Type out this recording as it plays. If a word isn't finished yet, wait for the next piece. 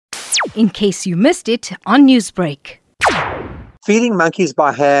in case you missed it on Newsbreak. Feeding monkeys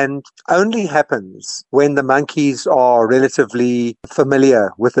by hand only happens when the monkeys are relatively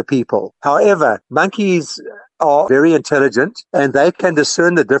familiar with the people. However, monkeys are very intelligent and they can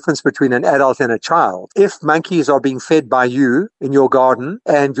discern the difference between an adult and a child. If monkeys are being fed by you in your garden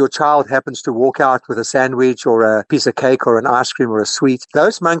and your child happens to walk out with a sandwich or a piece of cake or an ice cream or a sweet,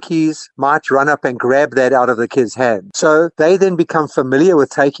 those monkeys might run up and grab that out of the kid's hand. So they then become familiar with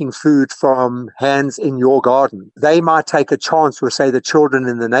taking food from hands in your garden. They might take a chance with, say, the children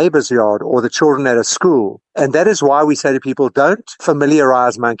in the neighbor's yard or the children at a school. And that is why we say to people, don't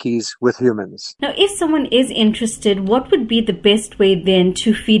familiarize monkeys with humans. Now, if someone is interested, what would be the best way then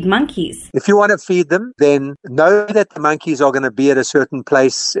to feed monkeys? If you want to feed them, then know that the monkeys are going to be at a certain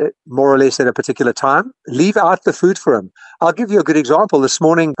place more or less at a particular time. Leave out the food for them. I'll give you a good example. This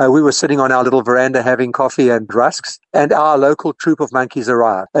morning, we were sitting on our little veranda having coffee and rusks, and our local troop of monkeys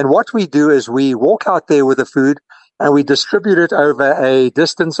arrived. And what we do is we walk out there with the food, and we distribute it over a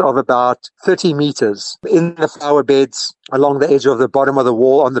distance of about 30 meters in the flower beds, along the edge of the bottom of the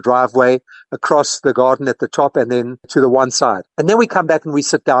wall, on the driveway, across the garden at the top, and then to the one side. And then we come back and we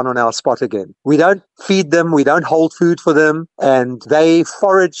sit down on our spot again. We don't feed them, we don't hold food for them, and they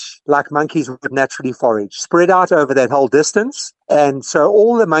forage like monkeys would naturally forage, spread out over that whole distance. And so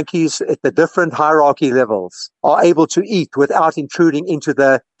all the monkeys at the different hierarchy levels are able to eat without intruding into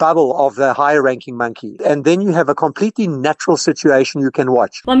the bubble of the higher ranking monkey. And then you have a completely natural situation you can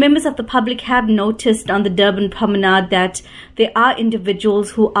watch. Well, members of the public have noticed on the Durban promenade that there are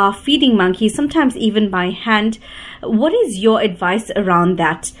individuals who are feeding monkeys, sometimes even by hand. What is your advice around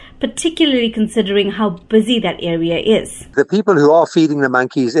that, particularly considering how busy that area is? The people who are feeding the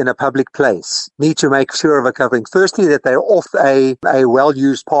monkeys in a public place need to make sure of a covering. Firstly, that they're off a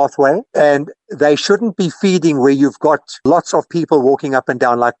well-used pathway, and they shouldn't be feeding where you've got lots of people walking up and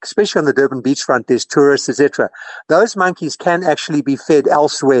down, like especially on the Durban beachfront, there's tourists, etc. Those monkeys can actually be fed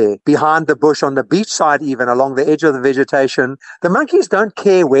elsewhere, behind the bush, on the beach side, even along the edge of the vegetation. The monkeys don't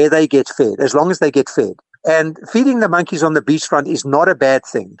care where they get fed, as long as they get fed. And feeding the monkeys on the beachfront is not a bad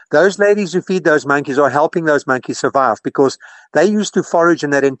thing. Those ladies who feed those monkeys are helping those monkeys survive, because they used to forage in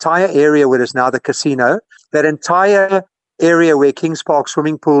that entire area where is now the casino, that entire area where Kings Park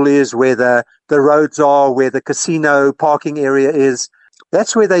swimming pool is, where the roads are, where the casino parking area is.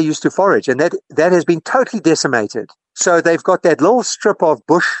 That's where they used to forage, and that has been totally decimated. So they've got that little strip of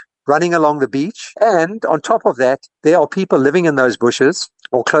bush running along the beach, and on top of that, there are people living in those bushes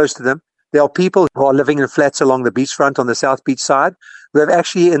or close to them. There are people who are living in flats along the beachfront on the South Beach side who have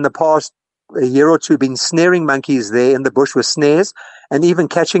actually in the past a year or two been snaring monkeys there in the bush with snares, and even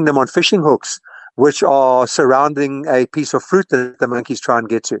catching them on fishing hooks, which are surrounding a piece of fruit that the monkeys try and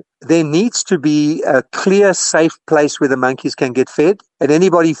get to. There needs to be a clear, safe place where the monkeys can get fed, and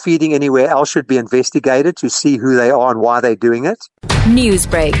anybody feeding anywhere else should be investigated to see who they are and why they're doing it.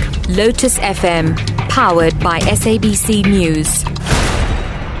 Newsbreak, Lotus FM, powered by SABC News.